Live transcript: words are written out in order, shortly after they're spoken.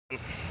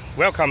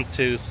Welcome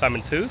to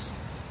Simon Tools.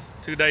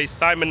 Today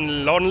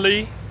Simon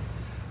lonely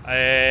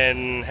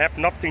and have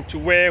nothing to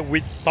wear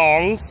with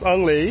thongs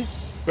only.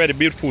 Very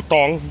beautiful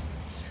thong.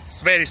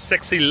 It's very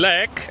sexy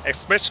leg,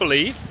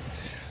 especially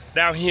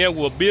down here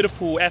with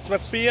beautiful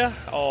atmosphere.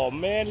 Oh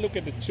man, look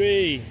at the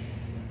tree.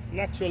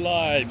 Natural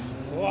life.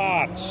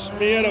 Watch.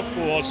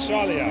 Beautiful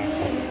Australia.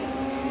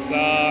 So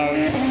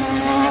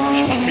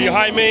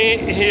behind me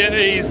here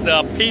is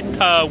the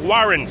Peter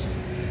Warren's,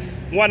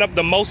 one of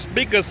the most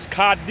biggest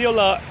car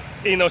dealer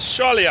in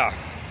Australia.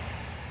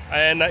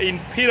 And in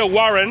Peter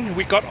Warren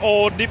we got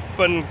all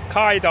different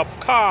kind of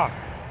car,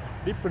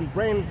 different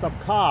brands of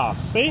cars.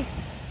 See,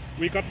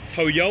 we got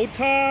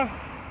Toyota,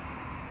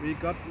 we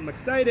got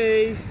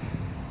Mercedes,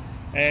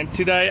 and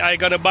today I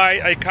gonna buy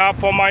a car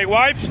for my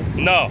wife.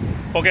 No,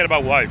 forget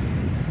about wife.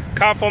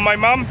 Car for my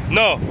mom?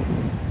 No.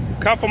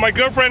 Car for my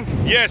girlfriend?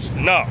 Yes.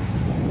 No.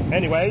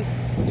 Anyway,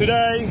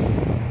 today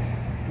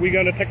we're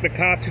gonna take the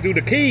car to do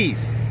the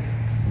keys,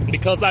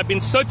 because I've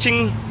been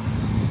searching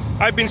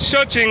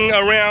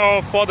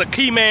around for the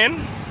key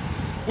man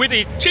with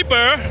a cheaper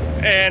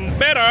and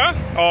better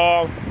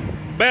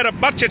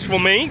budget for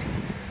me,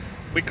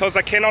 because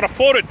I cannot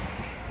afford it.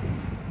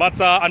 But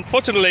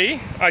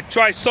unfortunately, I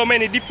tried so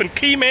many different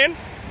key men,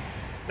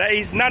 there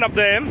is none of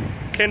them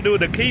can do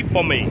the key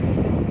for me,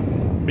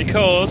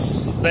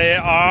 because they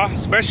are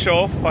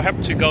special. I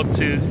have to go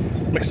to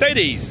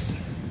Mercedes.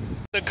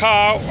 The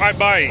car I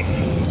buy,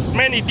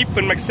 many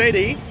different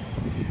Mercedes,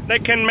 they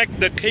can make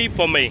the key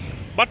for me.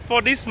 But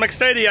for this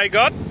Mercedes I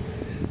got,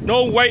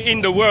 no way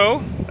in the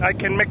world I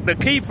can make the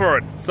key for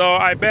it. So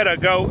I better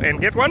go and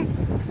get one.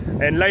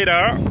 And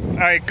later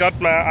I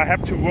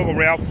have to walk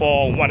around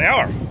for 1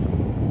 hour.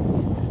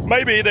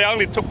 Maybe they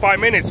only took 5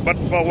 minutes, but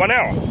for 1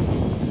 hour.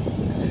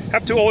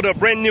 Have to order a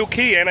brand new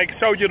key, and I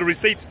show you the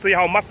receipt, see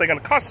how much they're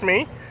gonna cost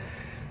me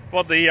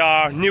for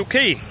the new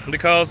key,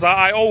 because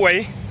I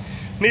always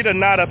need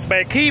another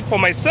spare key for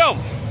myself.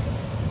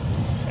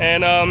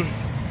 And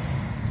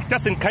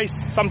just in case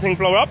something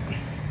blow up,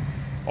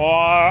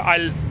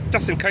 or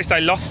just in case I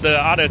lost the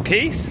other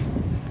keys.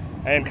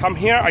 And come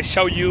here, I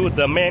show you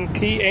the main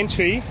key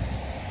entry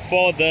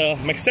for the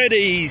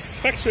Mercedes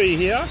factory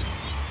here.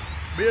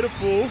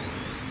 Beautiful.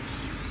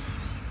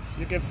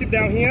 You can sit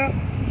down here,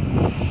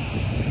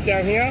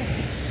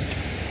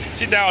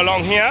 sit down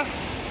along here,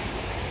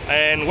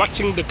 and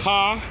watching the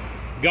car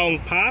going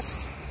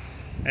past,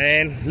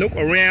 and look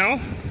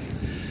around,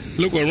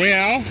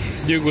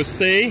 you will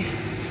see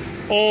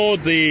all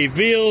the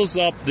wheels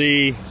of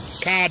the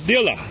car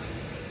dealer.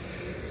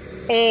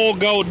 All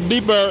go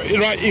deeper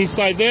right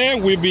inside there,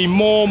 will be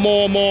more.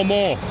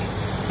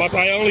 But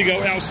I only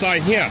go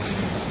outside here.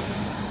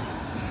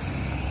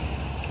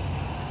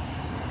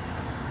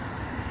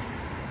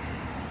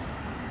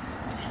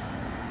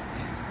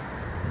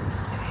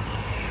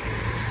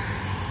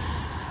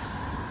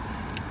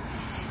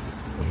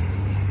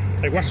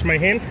 I wash my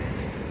hand.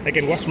 I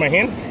can wash my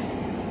hand.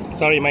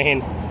 Sorry, my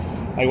hand.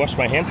 I wash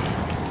my hand.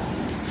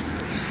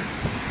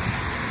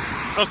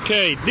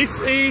 Okay, this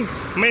is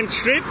Main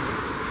Street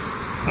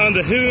on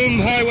the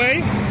Hume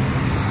Highway,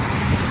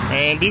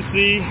 and this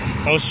is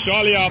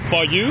Australia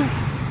for you.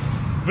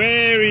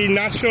 Very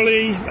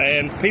naturally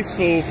and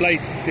peaceful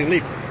place to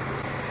live.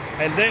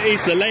 And there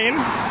is the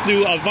land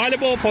still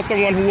available for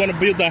someone who want to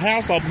build a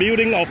house or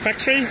building or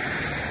factory.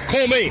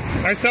 Call me,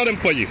 I sell them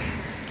for you.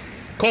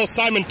 Call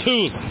Simon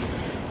Tools.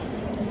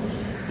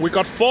 We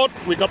got Ford,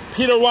 we got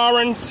Peter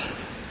Warren's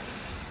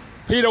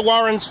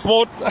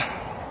Ford.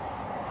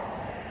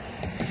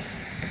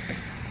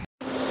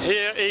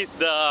 Here is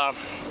the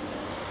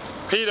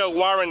Peter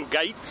Warren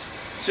gate,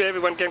 so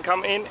everyone can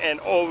come in and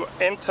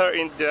enter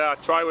in the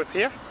driveway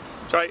here.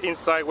 Try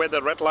inside where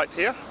the red light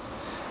here,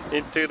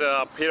 into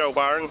the Peter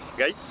Warren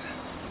gate,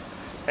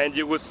 and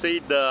you will see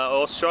the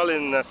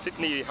Australian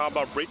Sydney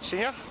Harbour Bridge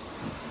here,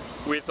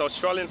 with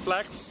Australian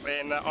flags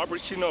and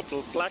Aboriginal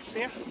flags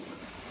here.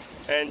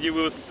 And you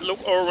will look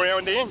all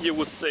around there, you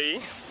will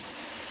see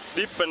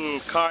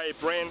different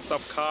brands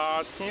of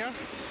cars here,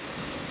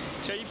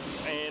 Jeep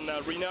and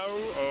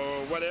Renault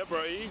or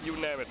whatever, you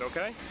name it.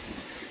 Okay,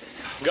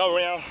 go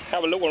around,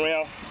 have a look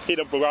around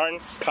Peter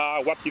Warren's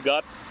car, what you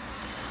got,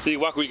 see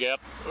what we got,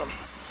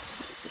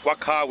 what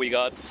car we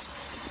got.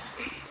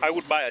 I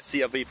would buy a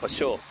CRV for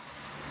sure,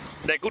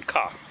 they're good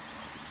car.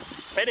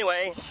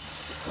 Anyway,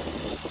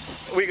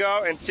 we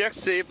go and check,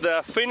 see if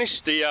they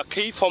finish the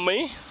key for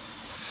me,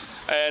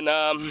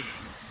 and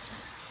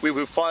we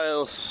will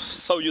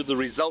show you the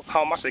result,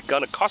 how much it's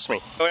gonna cost me.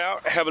 Go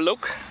out, have a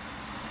look,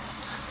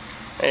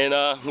 and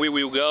we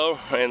will go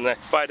and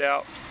find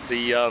out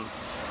the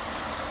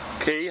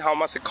key, how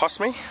much it cost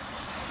me.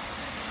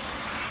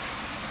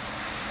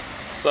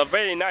 So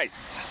very nice,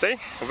 see,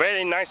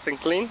 very nice and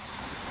clean.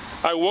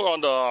 I work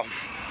on the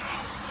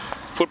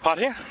footpath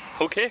here.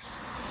 Who cares?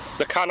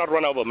 The car not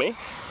run over me,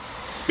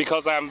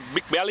 because I'm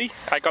big belly.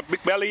 I got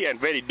big belly and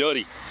very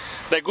dirty.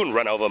 They couldn't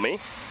run over me.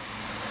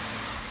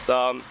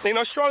 So in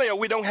Australia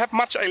we don't have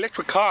much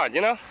electric car,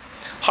 you know.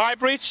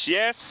 Hybrids,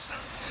 yes,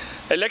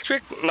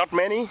 Electric, not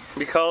many,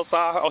 because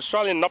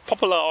Australia not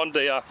popular on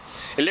the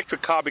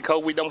electric car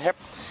because we don't have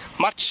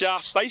much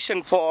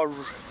station for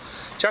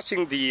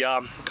charging the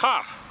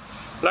car.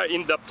 Like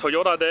in the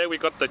Toyota there, we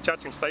got the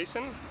charging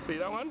station. See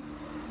that one?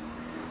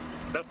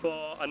 That's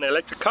for an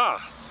electric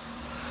car.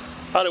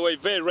 Anyway,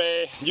 very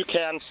rare you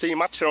can see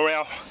much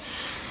around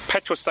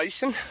petrol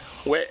station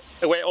where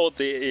all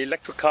the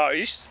electric car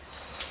is.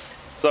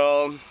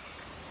 So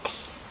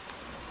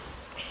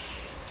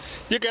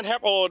you can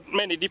have all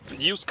many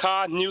different used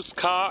car, new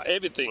car,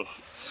 everything.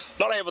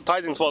 Not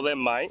advertising for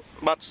them, mate.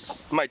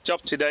 But my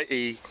job today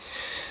is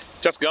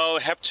just go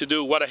have to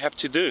do what I have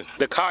to do.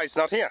 The car is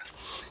not here.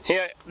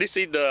 Here, this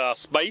is the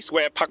space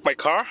where I park my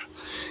car,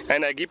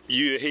 and I give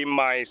him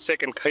my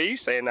second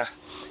keys, and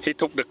he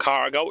took the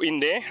car, go in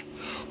there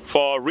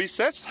for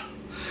recess.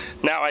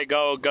 Now I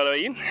go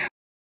in.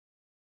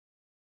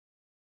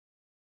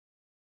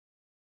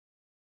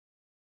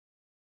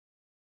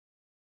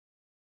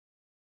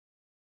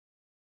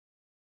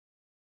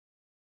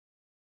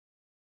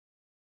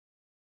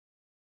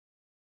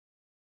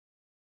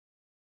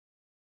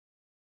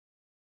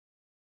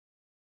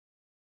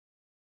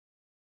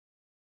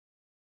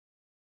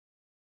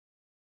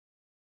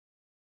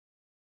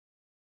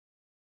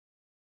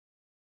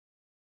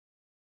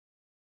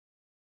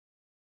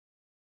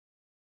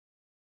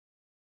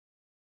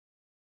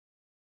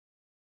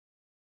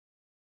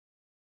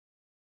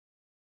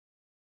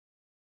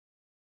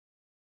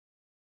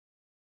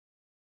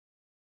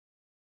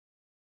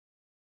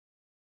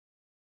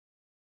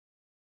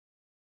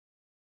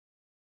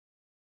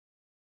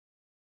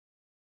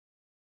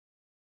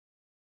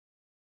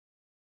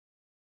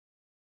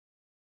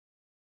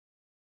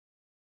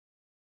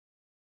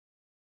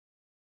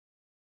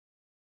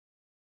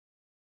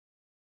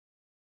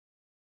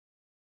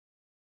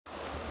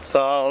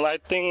 So I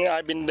think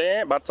I've been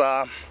there, but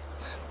the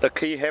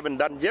key haven't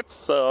done yet,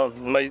 so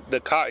the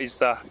car is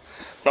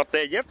not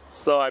there yet,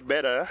 so I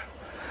better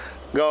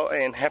go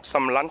and have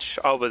some lunch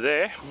over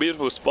there.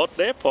 Beautiful spot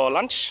there for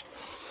lunch.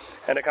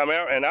 And I come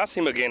out and ask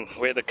him again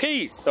where the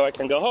keys, so I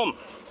can go home.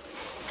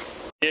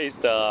 Here is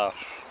the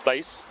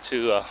place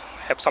to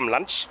have some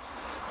lunch.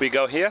 We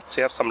go here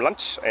to have some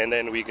lunch, and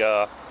then we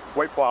go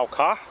wait for our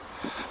car.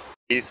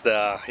 Here is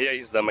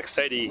the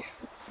Mercedes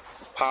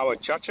power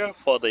charger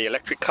for the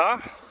electric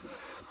car,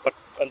 but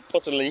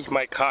unfortunately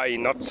my car is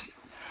not.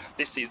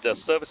 This is the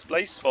service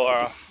place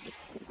for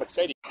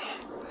Mercedes.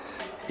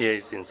 Here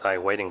is inside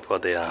waiting for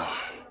the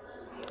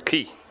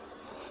key.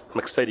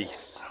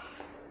 Mercedes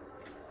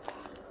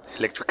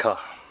electric car.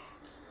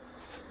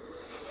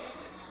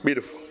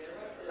 Beautiful.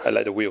 I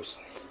like the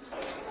wheels.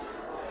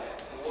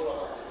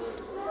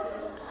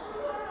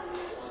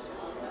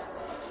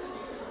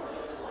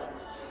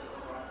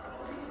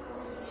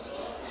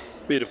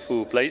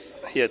 Beautiful place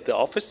here at the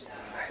office,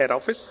 head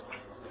office.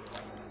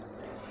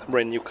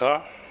 Brand new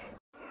car.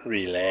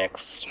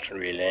 Relax,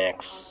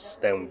 relax,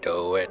 don't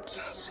do it.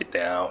 Sit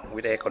down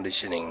with air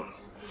conditioning.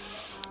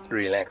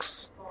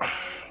 Relax.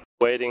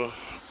 Waiting,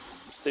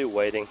 still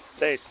waiting.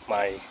 There's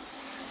my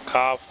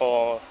car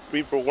for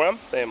reprogram.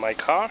 There's my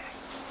car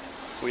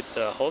with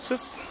the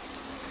hoses.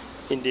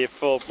 In there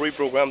for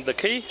reprogram the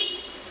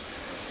keys.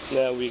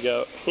 Now we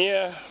go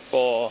here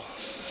for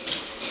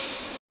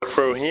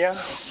through here.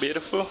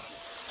 Beautiful.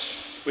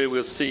 We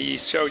will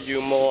show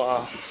you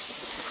more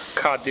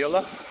car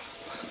dealer.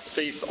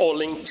 See, it's all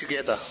linked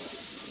together.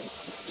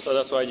 So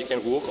that's why you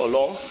can walk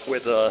along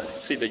with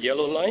see the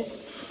yellow line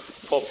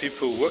for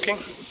people working.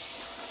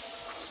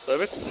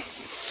 Service,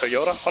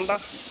 Toyota, Honda.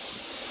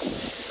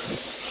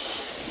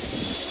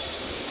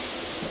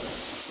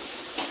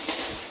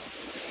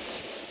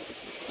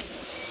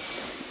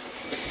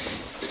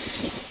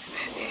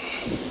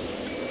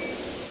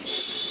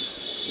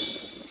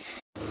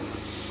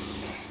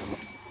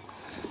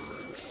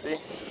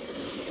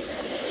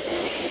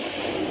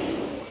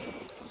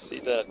 See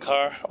the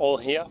car all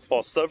here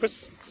for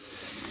service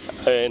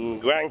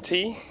and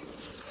guarantee.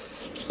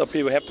 So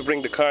people have to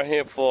bring the car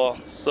here for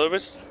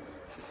service.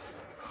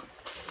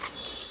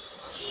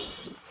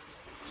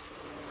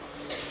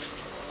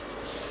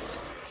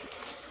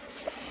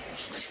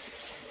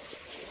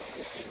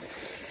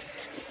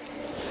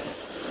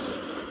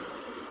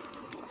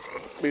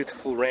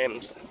 Beautiful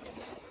Rams,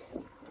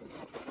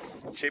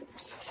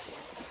 chips.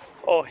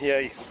 Oh, here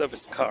is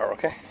service car,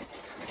 okay?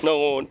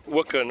 No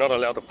worker not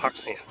allowed to park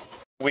here.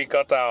 We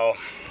got our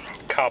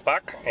car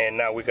back and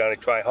now we're gonna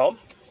try home.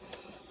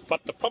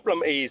 But the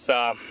problem is,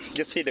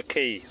 you see the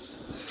keys,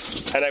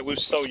 and I will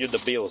show you the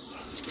bills.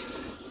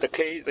 The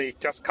keys, they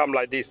just come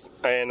like this,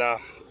 and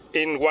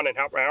in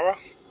 1.5 hours,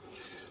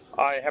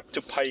 I have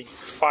to pay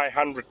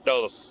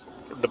 $500.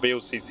 The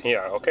bills is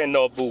here, okay?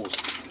 No booze.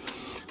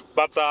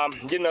 But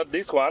you know,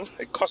 this one,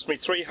 it cost me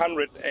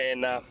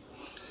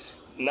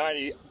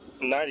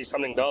 $390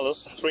 something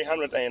dollars,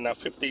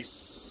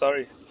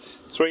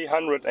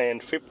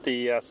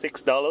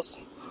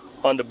 $356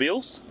 on the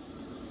bills.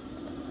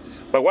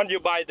 But when you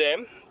buy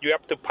them, you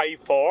have to pay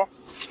for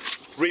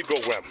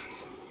reprogram.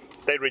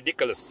 They're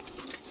ridiculous.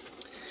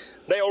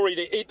 they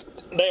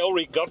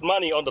already got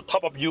money on the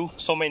top of you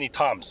so many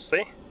times.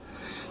 See,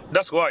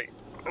 that's why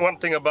one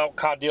thing about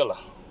car dealer,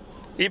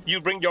 if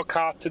you bring your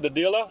car to the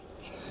dealer,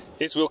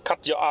 it will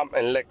cut your arm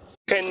and legs.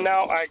 Okay,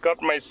 now I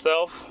got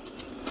myself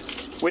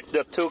with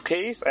the 2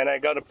 keys, and I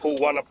gotta pull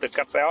one of the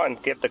cuts out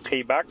and get the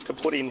key back to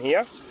put in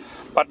here.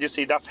 But you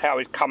see, that's how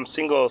it comes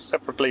single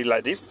separately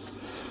like this,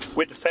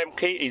 with the same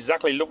key,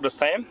 exactly look the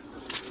same.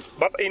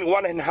 But in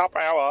 1.5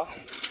 hours,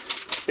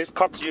 it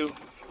costs you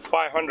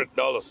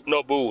 $500,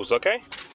 no booze, okay?